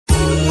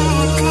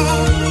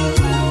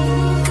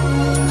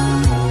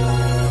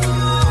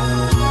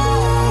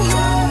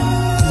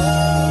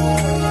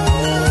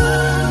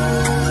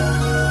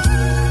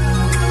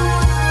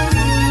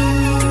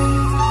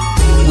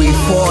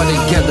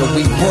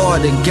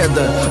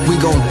together. We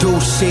gon' do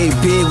shit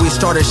big, we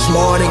started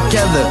small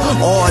together.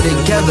 All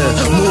together,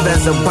 move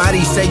as a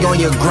body, stay on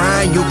your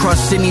grind. You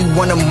cross any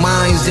one of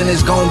mines, and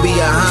it's gon' be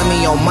a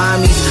homie on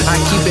mommies. I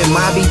keep it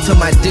mobby till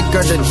my dick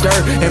or the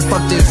dirt. And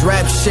fuck this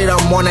rap shit,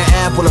 I'm on the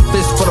app with a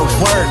fist for the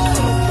work.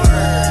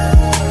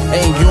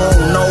 And you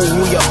don't know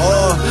who you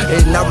are,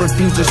 and I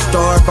refuse to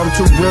starve. I'm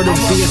too real to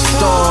be a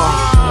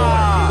star.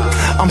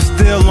 I'm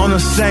still on the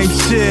same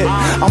shit.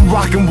 I'm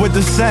rocking with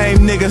the same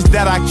niggas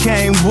that I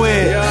came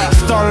with.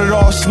 Started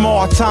off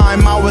small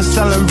time, I was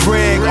selling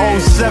rig.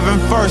 07,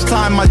 first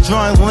time my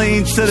joint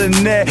leaned to the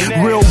net.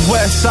 Real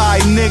west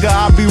side nigga,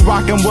 I be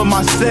rocking with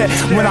my set.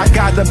 When I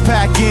got the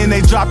pack in,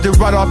 they dropped it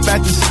right off at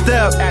the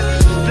step.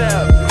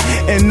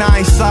 And I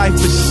ain't side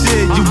for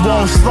shit. You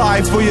won't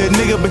slide for your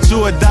nigga, but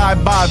you'll die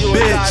by a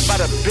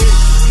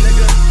bitch.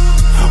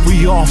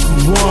 We all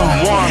for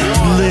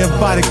one. Live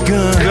by the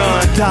gun,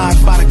 die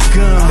by the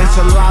gun. It's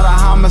a lot of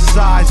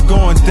homicides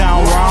going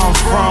down where I'm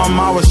from.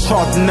 I was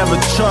taught to never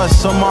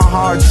trust, so my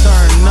heart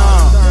turned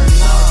numb.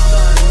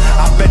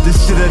 I bet this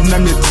shit'll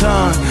numb your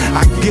tongue.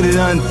 I get it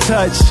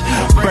untouched,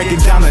 break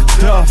it down to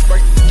duff.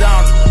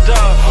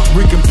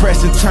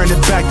 Recompress and turn it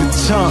back to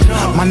chunk.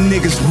 My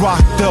niggas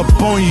rocked up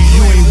on you,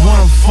 you ain't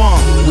wanna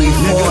funk. We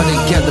fall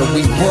together,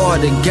 we war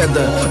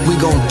together. We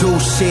gon' do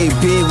shit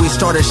big, we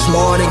started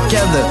small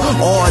together.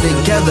 All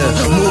together,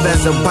 move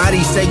as a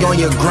body, stay on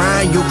your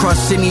grind. You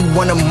cross any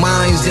one of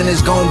mines, and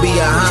it's gon' be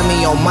a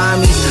homie on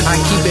mommies. I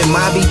keep it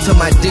mobby till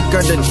my dick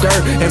or the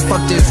dirt. And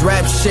fuck this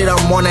rap shit,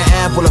 I'm on the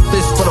app with a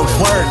fist for the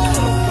work.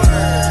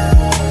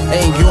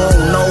 And you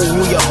don't know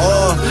who you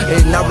are,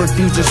 and I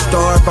refuse to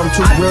starve. I'm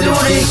too real to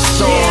be a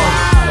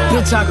star.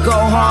 Bitch, I go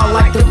hard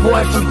like the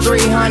boy from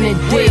 300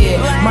 did.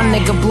 My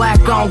nigga Black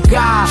on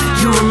God,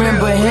 you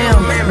remember him.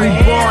 We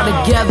ball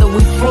together,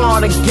 we fall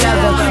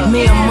together.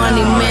 Me and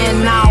Money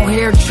Man out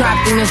here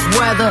trapped in this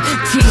weather.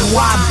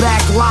 TY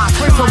back lock,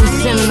 so we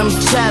sending them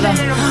cheddar.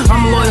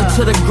 I'm loyal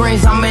to the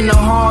greens, I'm in the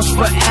halls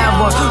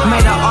forever.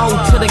 Made an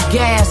ode to the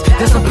gas,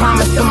 that's a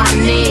promise to my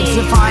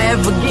niggas. If I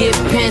ever get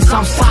pinched,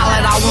 I'm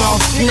solid, I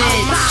won't snitch.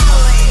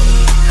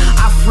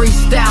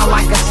 Freestyle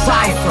like a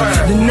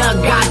cipher. The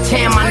nut got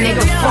tan, my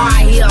nigga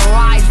Fry, he a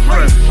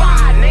lifer.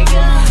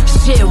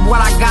 Shit,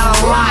 what I got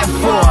a lie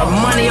for?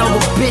 Money over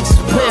bitches,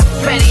 put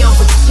Feddy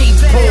over cheap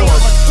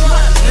pores.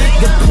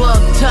 The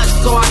plug touched,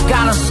 so I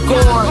gotta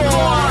score.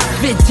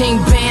 15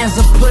 bands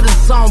to put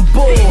us on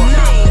board.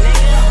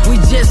 We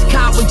just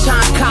cop, we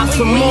tryna cop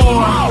some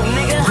more.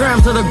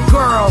 Grams of the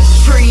girls,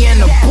 tree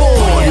and the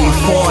board. We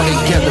fall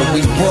together,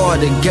 we war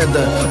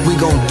together. We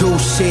gon' do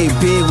shit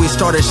big, we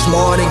started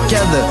small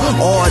together.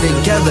 All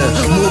together,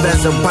 move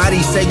as a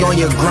body, stay on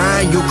your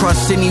grind. You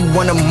cross any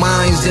one of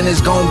mines, and it's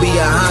gon' be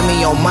a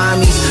homie on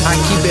mommies. I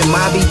keep it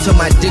mobby till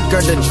my dick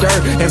or the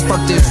dirt. And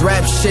fuck this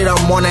rap shit,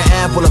 I'm on the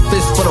app with a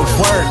fist for the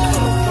work.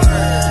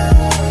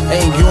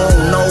 And you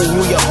don't know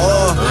who you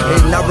are,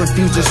 and I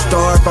refuse to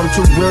starve. I'm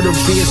too real to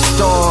be a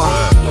star.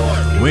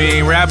 We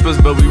ain't rappers,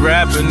 but we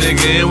rapping,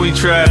 nigga, and we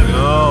trapping.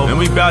 And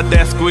we bout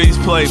that squeeze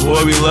play,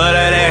 boy, we love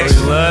that action.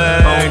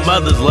 Home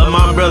mothers, love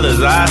my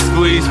brothers, I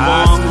squeeze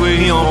for him.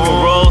 He on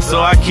parole,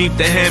 so I keep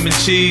the ham and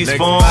cheese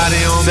for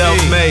him.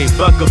 Self-made,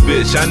 fuck a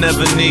bitch, I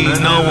never need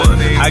no one.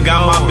 I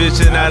got my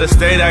bitch in out of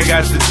state, I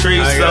got the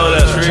tree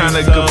soda.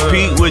 Tryna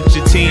compete with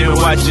your team and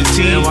watch your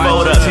team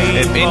fold up.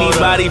 If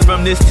anybody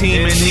from this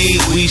team in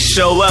need, we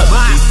show up.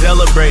 We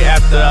celebrate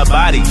after our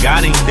body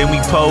got him, then we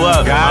pull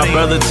up. My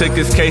brother took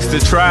his case to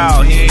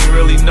trial, he ain't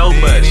really know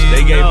much.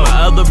 They gave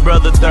my other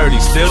brother 30,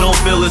 still don't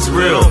feel it's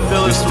real.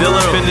 We still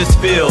up in this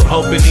field,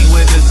 hoping he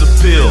win this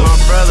appeal.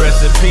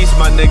 Rest in peace,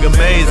 my nigga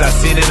Maze, I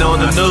seen it on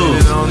the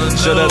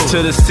news. Showed up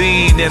to the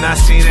scene, then I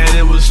seen that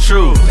it was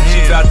true. She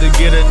thought to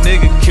get a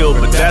nigga killed,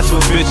 but that's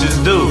what bitches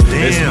do.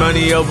 It's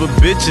money over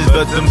bitches,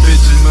 but them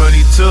bitches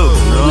money too.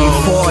 We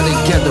fall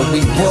together,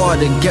 we war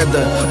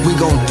together. We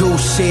gon' do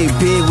shit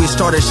big, we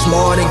started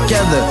small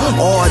together.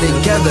 All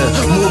together,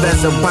 move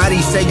as a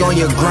body, stay on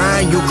your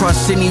grind. You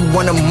cross any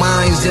one of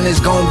mines, and it's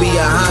gon' be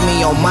a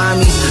homie on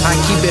mommies. I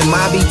keep it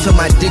mobby till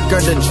my dick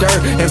or the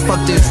dirt. And fuck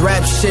this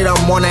rap shit,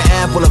 I'm on the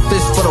app with a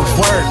fist for the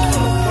work.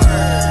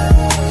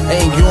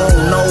 And you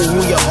don't know who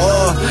you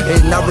are,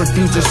 and I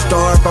refuse to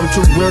starve. I'm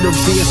too real to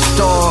be a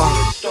star.